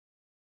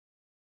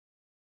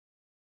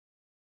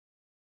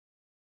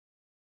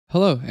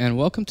Hello, and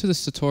welcome to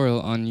this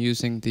tutorial on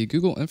using the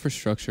Google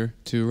infrastructure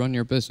to run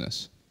your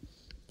business.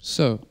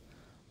 So,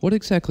 what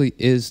exactly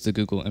is the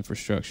Google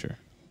infrastructure?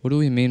 What do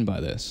we mean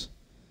by this?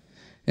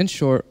 In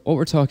short, what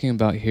we're talking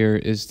about here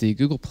is the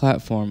Google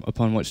platform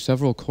upon which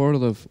several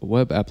correlative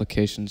web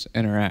applications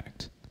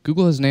interact.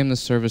 Google has named this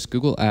service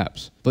Google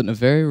Apps, but in a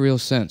very real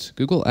sense,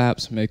 Google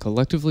Apps may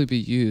collectively be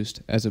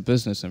used as a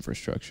business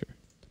infrastructure.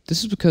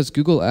 This is because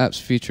Google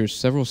Apps features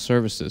several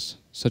services,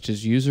 such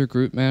as user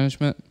group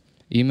management,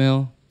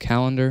 email,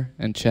 calendar,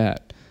 and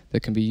chat that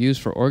can be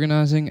used for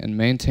organizing and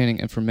maintaining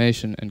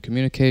information and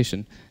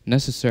communication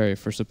necessary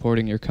for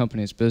supporting your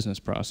company's business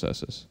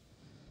processes.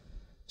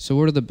 So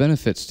what are the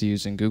benefits to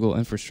using Google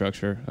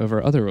infrastructure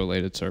over other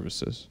related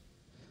services?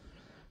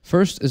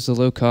 First is the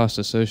low cost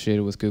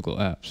associated with Google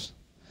Apps.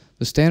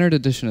 The standard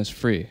edition is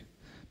free,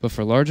 but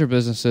for larger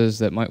businesses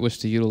that might wish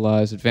to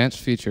utilize advanced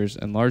features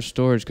and large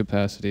storage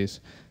capacities,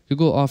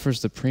 Google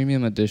offers the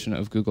premium edition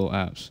of Google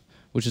Apps,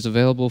 which is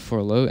available for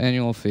a low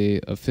annual fee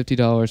of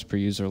 $50 per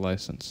user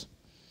license.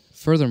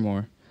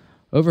 Furthermore,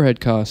 overhead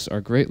costs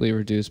are greatly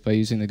reduced by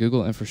using the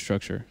Google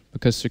infrastructure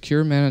because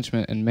secure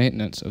management and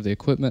maintenance of the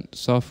equipment,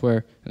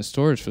 software, and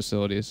storage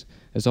facilities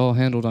is all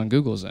handled on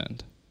Google's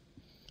end.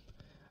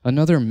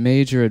 Another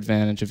major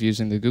advantage of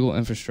using the Google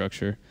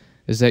infrastructure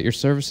is that your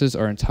services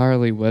are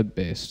entirely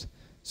web-based,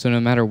 so no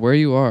matter where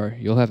you are,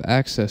 you'll have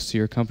access to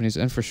your company's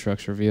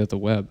infrastructure via the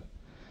web.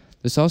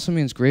 This also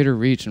means greater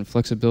reach and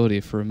flexibility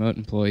for remote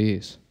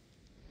employees.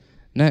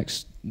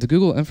 Next, the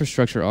Google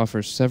infrastructure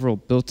offers several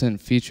built-in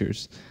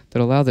features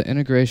that allow the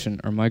integration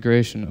or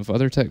migration of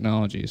other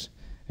technologies,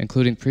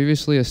 including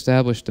previously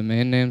established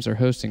domain names or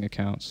hosting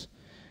accounts,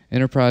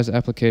 enterprise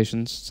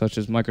applications such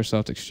as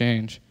Microsoft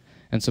Exchange,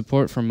 and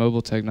support for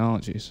mobile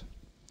technologies.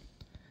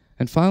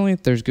 And finally,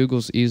 there's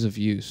Google's ease of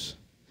use.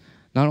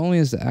 Not only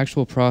is the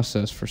actual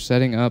process for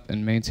setting up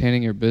and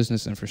maintaining your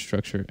business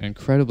infrastructure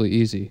incredibly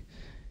easy,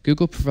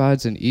 Google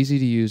provides an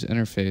easy-to-use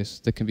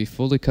interface that can be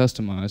fully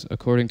customized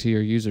according to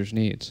your users'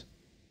 needs.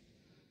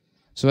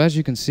 So as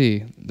you can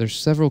see, there's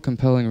several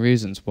compelling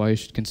reasons why you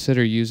should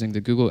consider using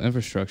the Google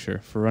infrastructure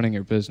for running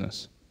your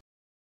business.